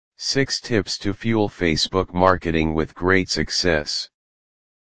6 Tips to Fuel Facebook Marketing with Great Success.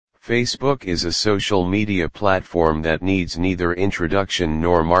 Facebook is a social media platform that needs neither introduction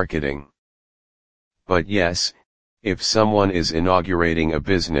nor marketing. But yes, if someone is inaugurating a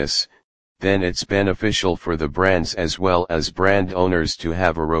business, then it's beneficial for the brands as well as brand owners to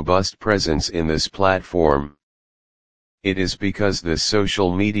have a robust presence in this platform. It is because this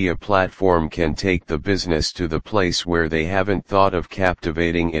social media platform can take the business to the place where they haven't thought of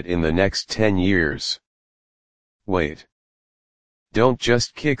captivating it in the next 10 years. Wait. Don't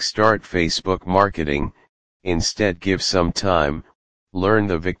just kickstart Facebook marketing, instead give some time, learn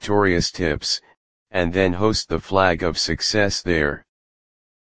the victorious tips, and then host the flag of success there.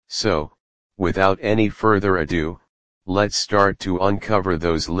 So, without any further ado, let's start to uncover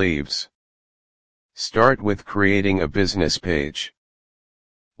those leaves. Start with creating a business page.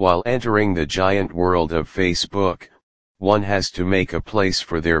 While entering the giant world of Facebook, one has to make a place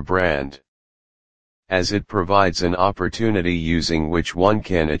for their brand, as it provides an opportunity using which one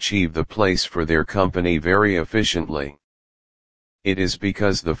can achieve the place for their company very efficiently. It is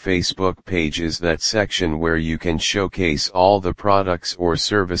because the Facebook page is that section where you can showcase all the products or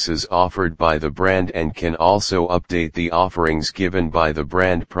services offered by the brand and can also update the offerings given by the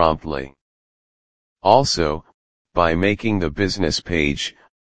brand promptly. Also, by making the business page,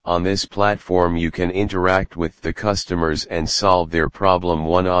 on this platform you can interact with the customers and solve their problem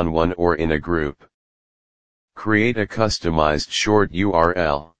one-on-one or in a group. Create a customized short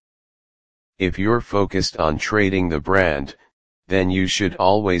URL. If you're focused on trading the brand, then you should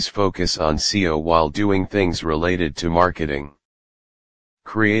always focus on SEO while doing things related to marketing.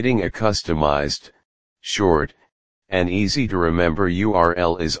 Creating a customized, short, and easy to remember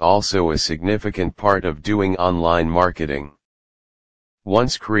URL is also a significant part of doing online marketing.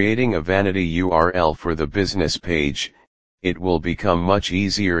 Once creating a vanity URL for the business page, it will become much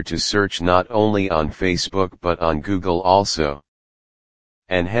easier to search not only on Facebook but on Google also,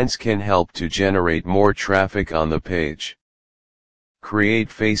 and hence can help to generate more traffic on the page. Create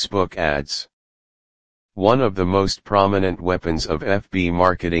Facebook ads. One of the most prominent weapons of FB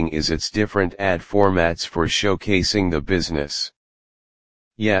marketing is its different ad formats for showcasing the business.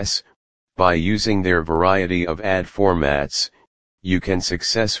 Yes, by using their variety of ad formats, you can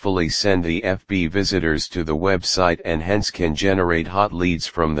successfully send the FB visitors to the website and hence can generate hot leads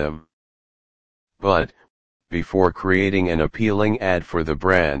from them. But, before creating an appealing ad for the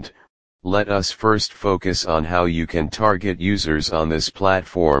brand, let us first focus on how you can target users on this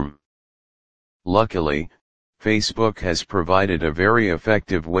platform. Luckily, Facebook has provided a very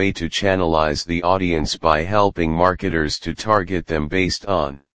effective way to channelize the audience by helping marketers to target them based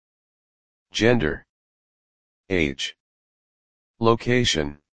on gender, age,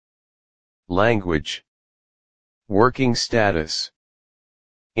 location, language, working status,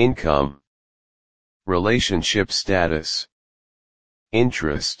 income, relationship status,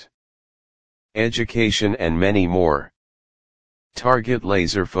 interest, education and many more. Target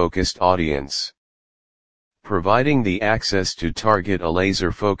laser-focused audience. Providing the access to target a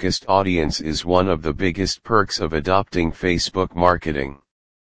laser-focused audience is one of the biggest perks of adopting Facebook marketing.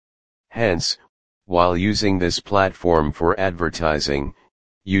 Hence, while using this platform for advertising,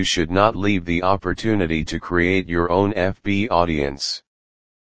 you should not leave the opportunity to create your own FB audience.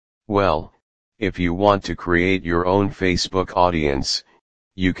 Well, if you want to create your own Facebook audience,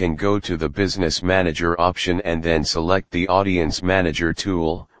 you can go to the Business Manager option and then select the Audience Manager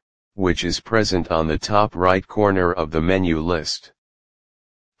tool, which is present on the top right corner of the menu list.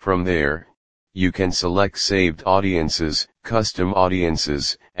 From there, you can select Saved Audiences, Custom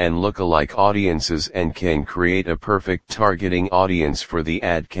Audiences, and Lookalike Audiences and can create a perfect targeting audience for the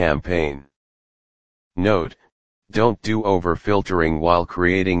ad campaign. Note, don't do over-filtering while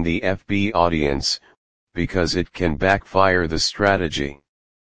creating the FB audience, because it can backfire the strategy.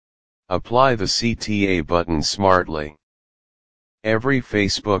 Apply the CTA button smartly. Every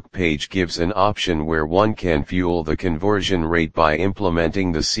Facebook page gives an option where one can fuel the conversion rate by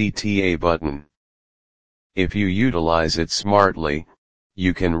implementing the CTA button. If you utilize it smartly,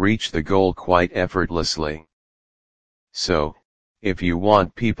 you can reach the goal quite effortlessly. So, if you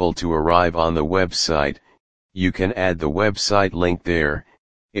want people to arrive on the website, you can add the website link there.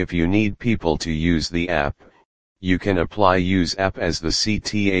 If you need people to use the app, you can apply Use App as the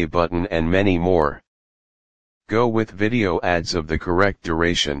CTA button and many more. Go with video ads of the correct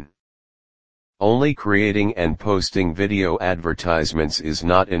duration. Only creating and posting video advertisements is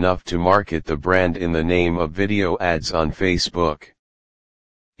not enough to market the brand in the name of video ads on Facebook.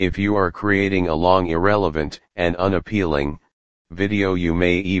 If you are creating a long, irrelevant, and unappealing video, you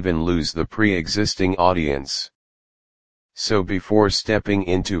may even lose the pre-existing audience. So before stepping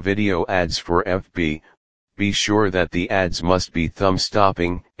into video ads for FB, be sure that the ads must be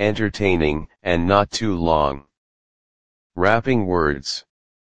thumb-stopping, entertaining, and not too long. Wrapping words.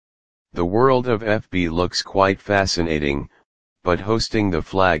 The world of FB looks quite fascinating, but hosting the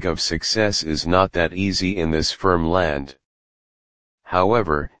flag of success is not that easy in this firm land.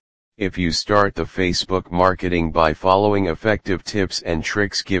 However, if you start the Facebook marketing by following effective tips and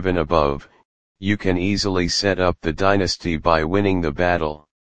tricks given above, you can easily set up the dynasty by winning the battle.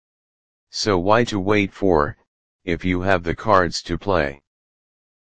 So why to wait for, if you have the cards to play?